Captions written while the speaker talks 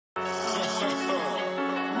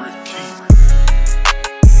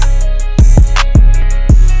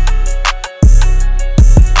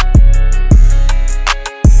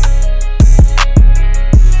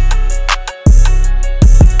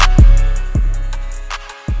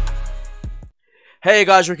Hey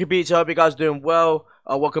guys, RiccyBeatzz. I hope you guys are doing well.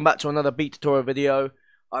 Welcome back to another beat tutorial video.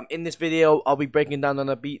 In this video, I'll be breaking down on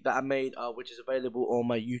a beat that I made, which is available on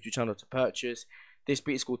my YouTube channel to purchase. This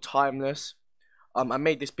beat is called Timeless. I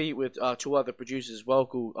made this beat with two other producers as well,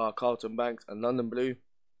 called Carlton Banks and London Blue.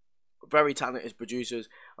 Very talented producers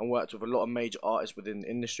and worked with a lot of major artists within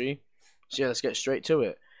the industry. So yeah, let's get straight to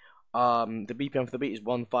it. The BPM for the beat is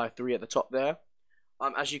 153 at the top there.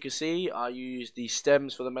 As you can see, I use the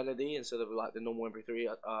stems for the melody instead of like the normal MP3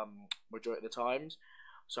 majority of the times.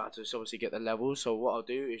 So I had to obviously get the levels. So what I'll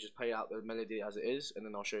do is just play out the melody as it is, and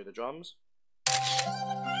then I'll show you the drums.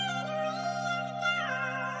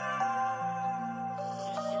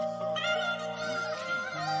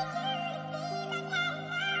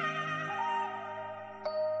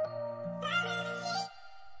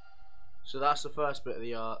 So that's the first bit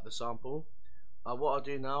of the sample. What I'll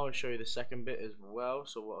do now is show you the second bit as well.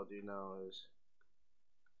 So what I'll do now is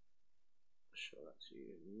show that to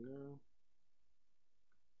you now.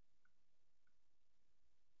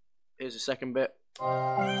 Here's the second bit.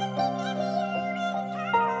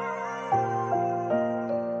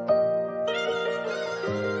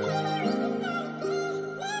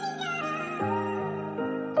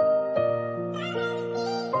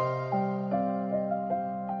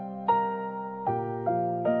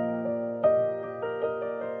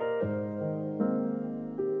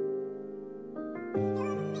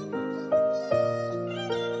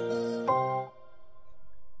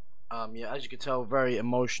 Yeah, as you can tell, very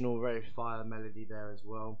emotional, very fire melody there as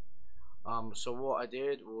well. So what I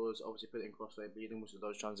did was obviously put it in crossfade bleeding, which is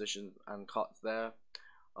those transitions and cuts there.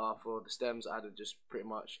 For the stems, I added just pretty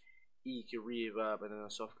much EQ, reverb, and then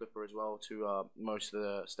a soft clipper as well to most of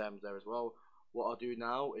the stems there as well. What I'll do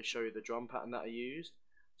now is show you the drum pattern that I used.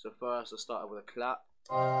 So first I started with a clap.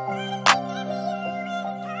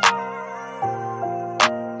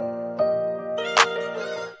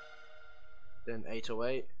 Then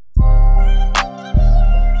 808.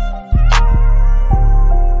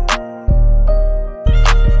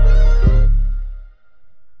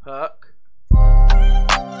 Perk.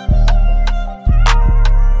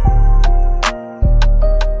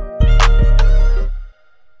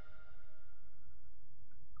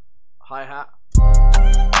 Hi-hat.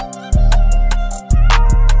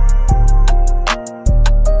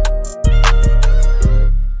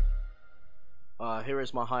 Here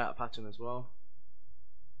is my hi-hat pattern as well.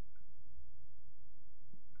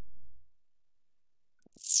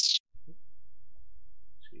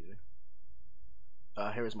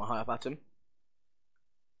 Here is my hi-hat pattern,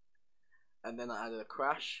 and then I added a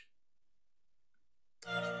crash.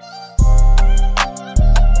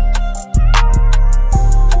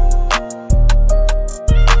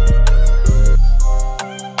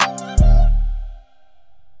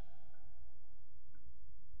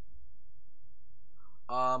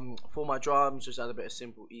 For my drums, just add a bit of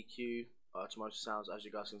simple EQ to most sounds, as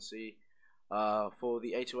you guys can see. For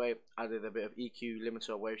the 808, added a bit of EQ,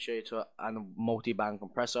 limiter, wave shader, and a multi-band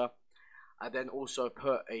compressor. I then also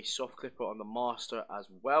put a soft clipper on the master as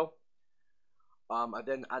well. I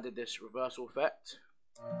then added this reversal effect.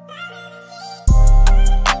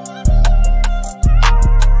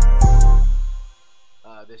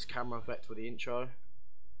 This camera effect for the intro.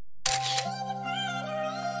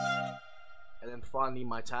 And then finally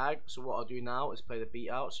my tag. So what I'll do now is play the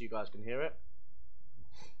beat out so you guys can hear it.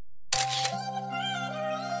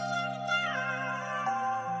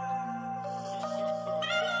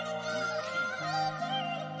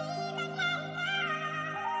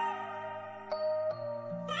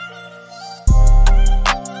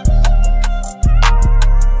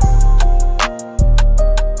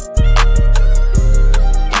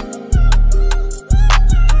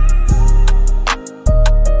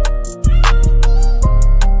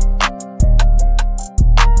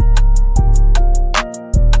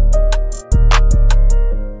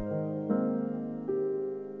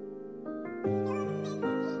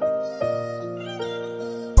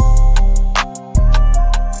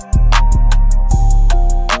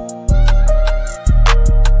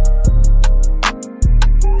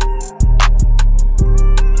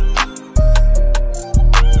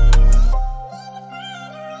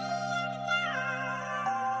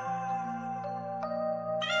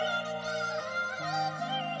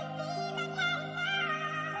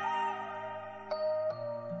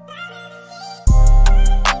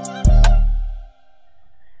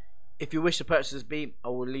 If you wish to purchase this beat, I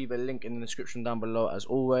will leave a link in the description down below as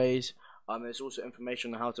always. There's also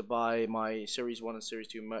information on how to buy my Series 1 and Series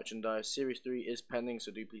 2 merchandise. Series 3 is pending,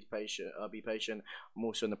 so do please be patient. I'm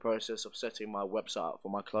also in the process of setting my website up for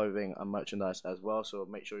my clothing and merchandise as well, so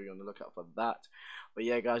make sure you're on the lookout for that. But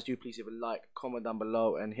yeah, guys, do please leave a like, comment down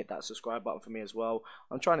below, and hit that subscribe button for me as well.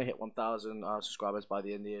 I'm trying to hit 1,000 subscribers by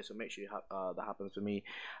the end of the year, so make sure that happens for me.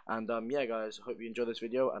 And yeah, guys, I hope you enjoy this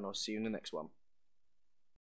video, and I'll see you in the next one.